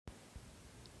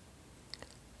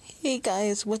Hey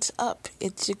guys, what's up?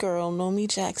 It's your girl, Nomi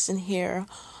Jackson here,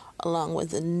 along with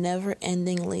the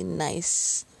never-endingly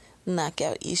nice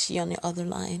Knockout Ishi on the other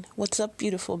line. What's up,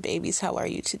 beautiful babies? How are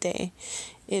you today?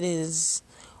 It is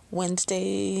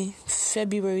Wednesday,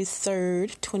 February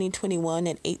 3rd, 2021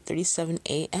 at 8:37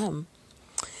 a.m.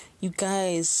 You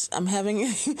guys, I'm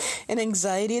having an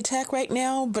anxiety attack right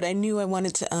now, but I knew I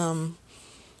wanted to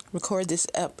record this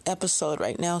episode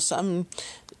right now, so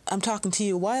I'm talking to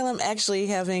you while I'm actually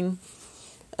having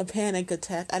a panic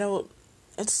attack. I don't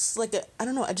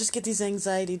know, I just get these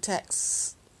anxiety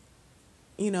attacks,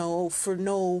 for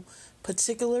no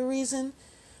particular reason,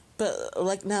 but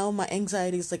like now my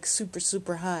anxiety is like super,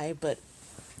 super high, but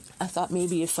I thought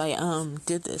maybe if I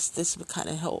did this would kind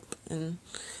of help and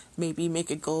maybe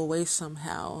make it go away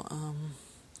somehow.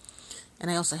 And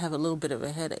I also have a little bit of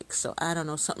a headache, so I don't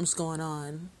know, something's going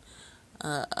on.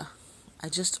 I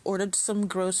just ordered some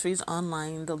groceries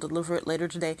online. They'll deliver it later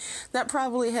today. That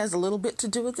probably has a little bit to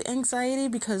do with the anxiety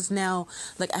because now,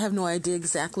 I have no idea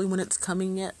exactly when it's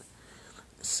coming yet.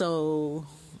 So,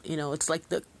 it's like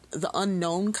the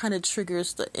unknown kind of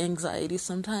triggers the anxiety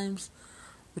sometimes,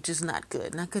 which is not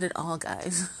good. Not good at all,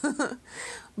 guys.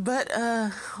 But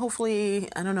hopefully,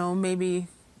 I don't know, maybe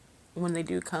when they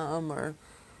do come, or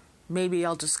maybe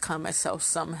I'll just calm myself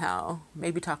somehow.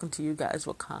 Maybe talking to you guys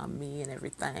will calm me and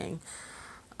everything.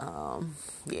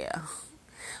 Yeah.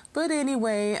 But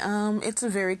anyway, it's a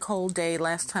very cold day.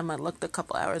 Last time I looked a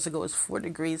couple hours ago, it was 4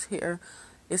 degrees here.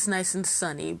 It's nice and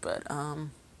sunny, but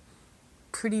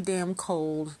pretty damn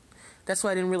cold. That's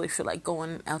why I didn't really feel like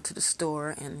going out to the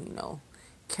store and,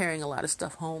 carrying a lot of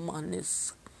stuff home on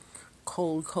this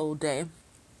cold, cold day.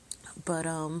 But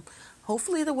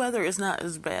hopefully the weather is not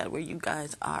as bad where you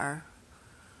guys are.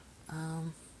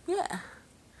 Yeah.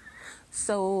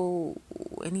 So,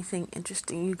 anything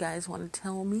interesting you guys want to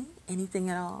tell me? Anything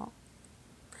at all?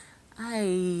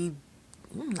 I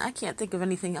can't think of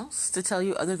anything else to tell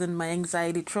you other than my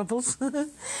anxiety troubles. If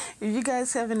you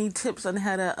guys have any tips on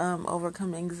how to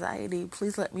overcome anxiety,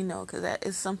 please let me know, because that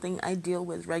is something I deal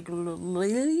with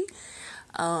regularly.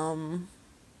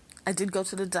 I did go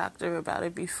to the doctor about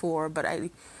it before, but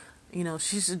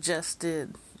she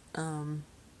suggested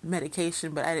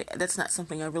medication, but that's not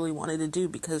something I really wanted to do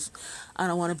because I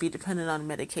don't want to be dependent on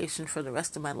medication for the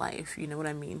rest of my life. You know what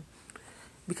I mean?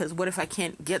 Because what if I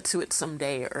can't get to it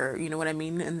someday, or you know what I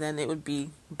mean? And then it would be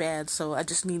bad. So I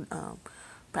just need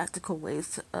practical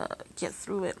ways to get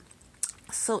through it.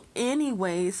 So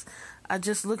anyways, I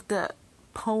just looked up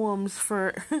poems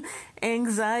for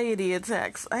anxiety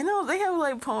attacks. I know they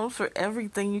have poems for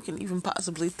everything you can even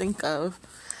possibly think of.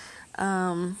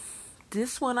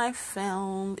 This one I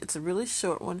found, it's a really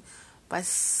short one, by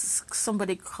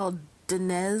somebody called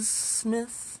Danez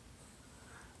Smith,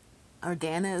 or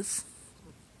Danez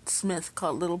Smith,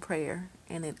 called Little Prayer,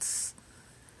 and it's,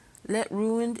 let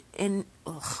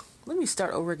me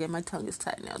start over again, my tongue is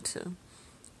tied now too.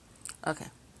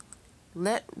 Okay.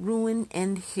 Let ruin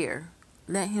end here,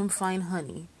 let him find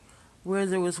honey, where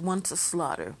there was once a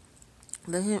slaughter.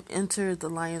 Let him enter the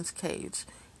lion's cage,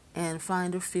 and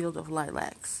find a field of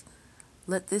lilacs.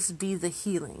 Let this be the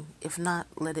healing. If not,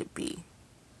 let it be.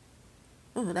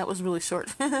 Oh, that was really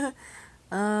short.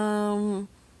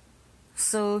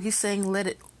 So he's saying,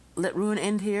 let ruin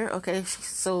end here. Okay,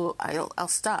 so I'll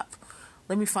stop.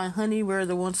 Let me find honey where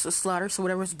there once was slaughter. So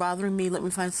whatever's bothering me, let me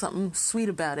find something sweet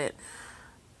about it.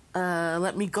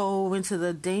 Let me go into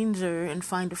the danger and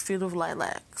find a field of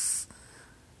lilacs.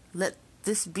 Let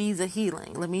this be the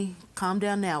healing. Let me calm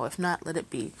down now. If not, let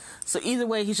it be. So either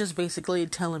way, he's just basically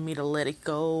telling me to let it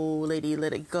go, lady,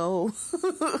 let it go.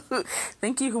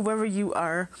 Thank you, whoever you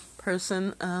are,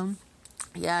 person.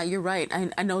 Yeah, you're right.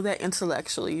 I know that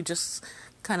intellectually. You just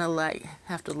kind of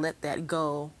have to let that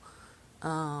go.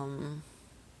 Yeah,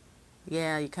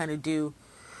 you kind of do.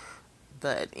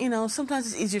 But,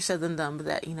 sometimes it's easier said than done, but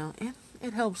that,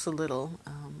 it helps a little.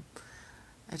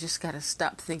 I just got to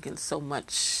stop thinking so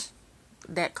much.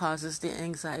 That causes the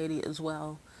anxiety as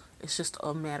well. It's just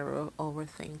a matter of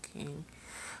overthinking.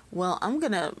 Well, I'm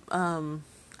going to,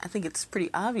 I think it's pretty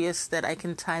obvious that I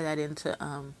can tie that into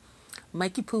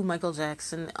Mikey Poo, Michael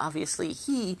Jackson. Obviously,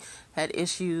 he had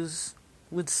issues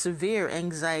with severe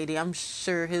anxiety. I'm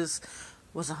sure his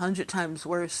was 100 times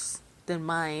worse than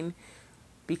mine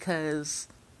because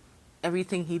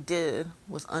everything he did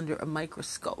was under a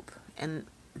microscope. And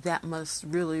that must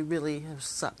really, really have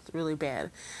sucked really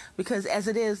bad. Because as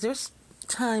it is, there's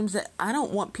times that I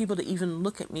don't want people to even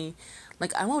look at me.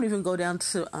 I won't even go down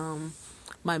to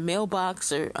my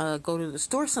mailbox or go to the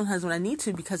store sometimes when I need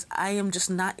to, because I am just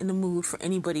not in the mood for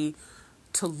anybody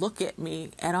to look at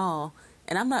me at all.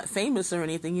 And I'm not famous or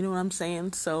anything, you know what I'm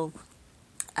saying? So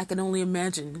I can only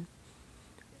imagine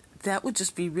that would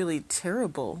just be really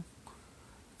terrible.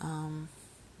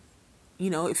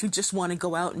 If you just want to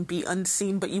go out and be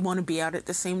unseen, but you want to be out at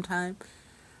the same time.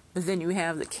 But then you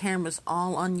have the cameras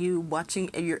all on you, watching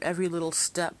your every little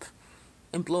step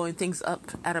and blowing things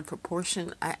up out of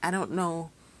proportion. I don't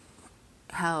know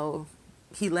how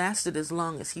he lasted as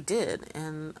long as he did.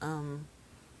 And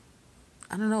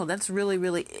I don't know. That's really,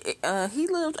 really... he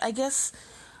lived, I guess,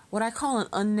 what I call an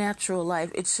unnatural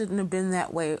life. It shouldn't have been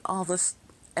that way. All this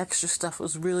extra stuff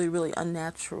was really, really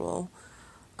unnatural.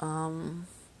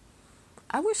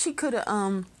 I wish he could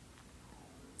have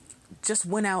just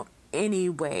went out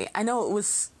anyway. I know it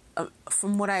was,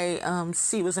 from what I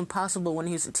see, it was impossible when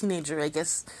he was a teenager. I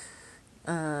guess,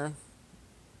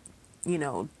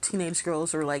 teenage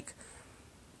girls are like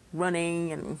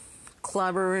running and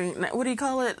clobbering. What do you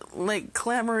call it? Like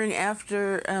clamoring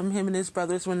after him and his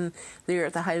brothers when they were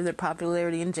at the height of their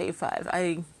popularity in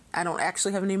J5. I don't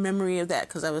actually have any memory of that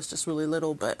because I was just really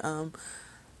little, but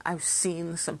I've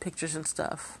seen some pictures and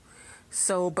stuff.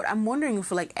 So, but I'm wondering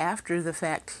if, like, after the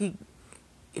fact,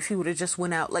 if he would have just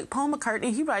went out, like Paul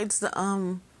McCartney, he rides the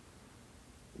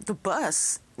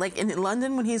bus, like in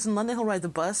London. When he's in London, he'll ride the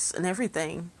bus and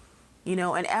everything,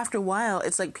 and after a while,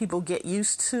 it's like people get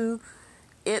used to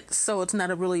it, so it's not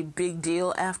a really big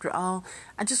deal after all.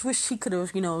 I just wish he could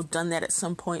have, done that at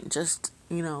some point, just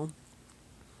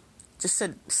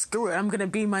said, screw it, I'm going to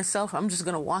be myself. I'm just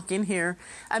going to walk in here.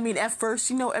 I mean, at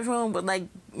first, everyone would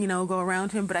go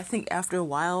around him. But I think after a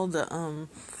while, the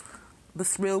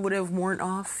thrill would have worn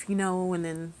off, and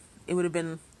then it would have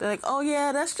been, they're like, oh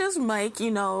yeah, that's just Mike,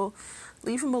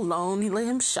 leave him alone. Let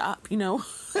him shop,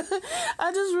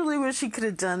 I just really wish he could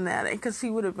have done that, because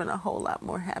he would have been a whole lot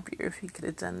more happier if he could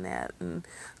have done that and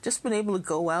just been able to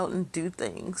go out and do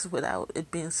things without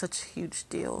it being such a huge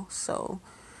deal. So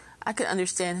I can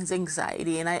understand his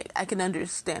anxiety, and I can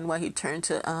understand why he turned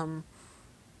to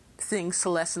things to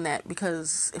lessen that,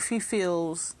 because if he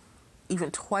feels even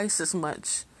twice as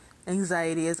much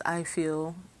anxiety as I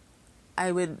feel,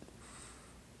 God,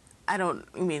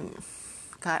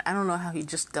 I don't know how he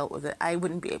just dealt with it. I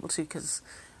wouldn't be able to, because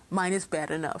mine is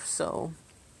bad enough, so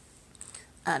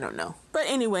I don't know. But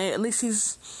anyway, at least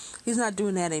he's not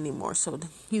doing that anymore, so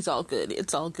he's all good.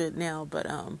 It's all good now, but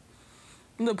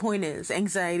the point is,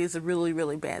 anxiety is a really,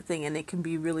 really bad thing, and it can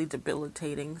be really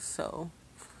debilitating. So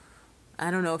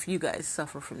I don't know if you guys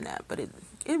suffer from that, but it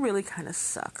really kind of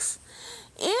sucks.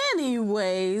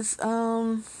 Anyways,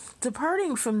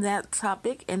 departing from that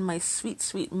topic and my sweet,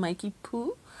 sweet Mikey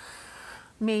Poo,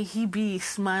 may he be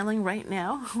smiling right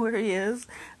now where he is.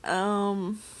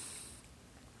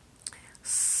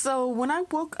 So when I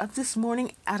woke up this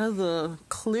morning out of the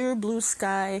clear blue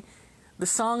sky, the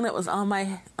song that was on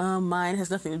my mind has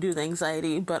nothing to do with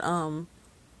anxiety, but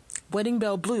Wedding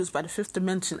Bell Blues by the Fifth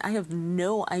Dimension. I have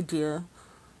no idea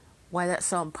why that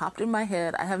song popped in my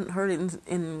head. I haven't heard it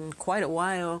in quite a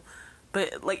while,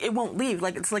 but it won't leave.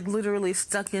 It's literally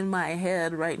stuck in my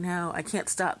head right now. I can't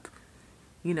stop,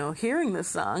 hearing the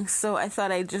song. So I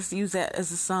thought I'd just use that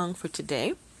as a song for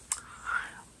today.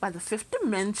 By the Fifth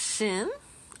Dimension,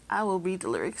 I will read the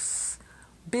lyrics.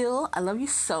 Bill, I love you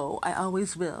so, I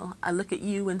always will. I look at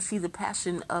you and see the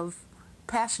passion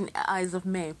eyes of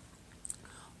May.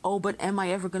 Oh, but am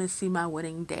I ever going to see my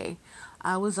wedding day?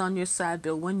 I was on your side,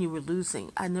 Bill, when you were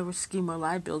losing. I never scheme or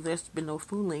lie, Bill, there's been no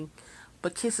fooling.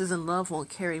 But kisses and love won't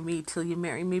carry me till you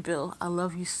marry me, Bill. I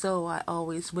love you so, I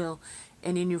always will.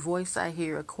 And in your voice I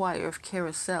hear a choir of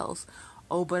carousels.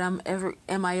 Oh, but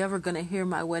am I ever going to hear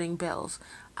my wedding bells?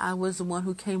 I was the one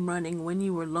who came running when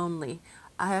you were lonely.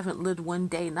 I haven't lived one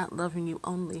day not loving you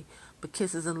only, but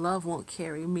kisses and love won't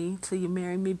carry me till you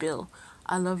marry me, Bill.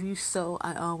 I love you so,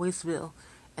 I always will.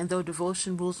 And though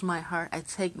devotion rules my heart, I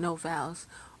take no vows.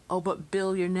 Oh, but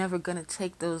Bill, you're never gonna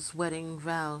take those wedding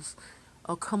vows.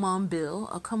 Oh, come on, Bill.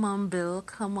 Oh, come on, Bill.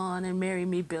 Come on and marry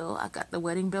me, Bill. I got the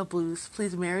wedding bell blues.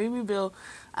 Please marry me, Bill.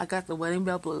 I got the wedding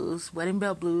bell blues. Wedding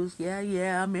bell blues.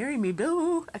 Yeah. Marry me,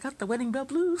 Bill. I got the wedding bell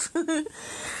blues.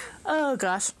 Oh,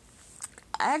 gosh.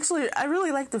 I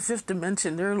really like the Fifth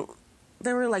Dimension.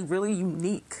 They were really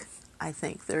unique. I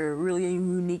think they're really a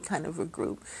unique kind of a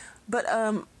group. But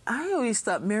I always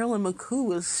thought Marilyn McCoo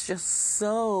was just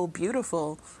so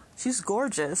beautiful. She's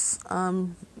gorgeous.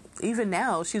 Even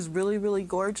now, she's really, really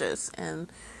gorgeous, and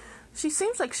she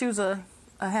seems like she is a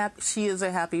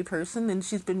happy person, and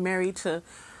she's been married to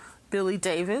Billy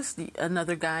Davis,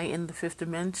 another guy in the Fifth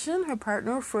Dimension, her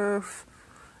partner for.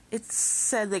 It's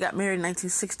said they got married in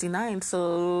 1969,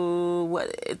 so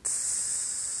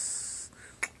it's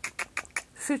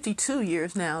 52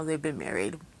 years now they've been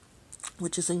married.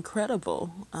 which is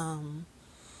incredible.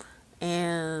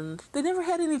 And they never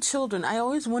had any children. I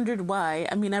always wondered why.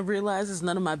 I mean, I realize it's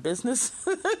none of my business,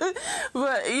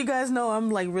 but you guys know I'm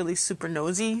like really super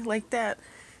nosy like that.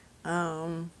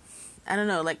 I don't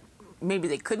know, like maybe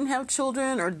they couldn't have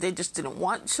children or they just didn't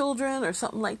want children or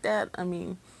something like that. I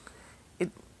mean,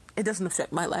 it doesn't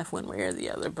affect my life one way or the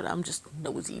other, but I'm just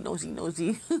nosy.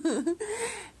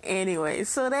 Anyway,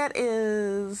 so that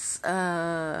is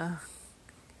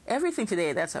everything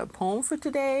today. That's our poem for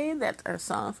today. That's our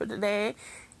song for today.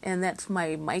 And that's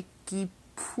my Mikey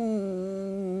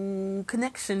Poo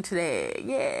connection today.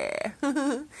 Yeah.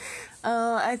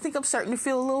 I think I'm starting to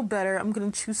feel a little better. I'm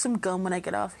going to chew some gum when I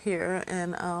get off here.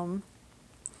 And,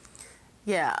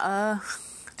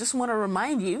 just want to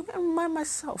remind you and remind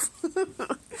myself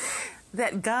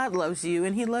that God loves you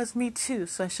and he loves me too.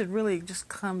 So I should really just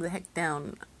calm the heck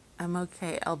down. I'm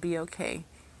okay. I'll be okay.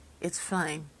 It's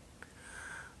fine.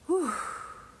 Whew.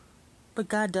 But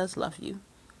God does love you.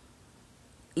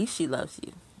 Ishi loves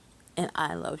you. And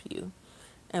I love you.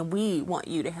 And we want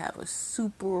you to have a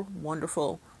super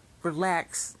wonderful,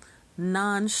 relaxed,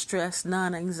 non-stress,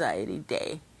 non-anxiety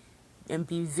day. And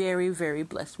be very, very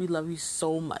blessed. We love you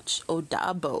so much.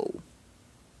 Odabo.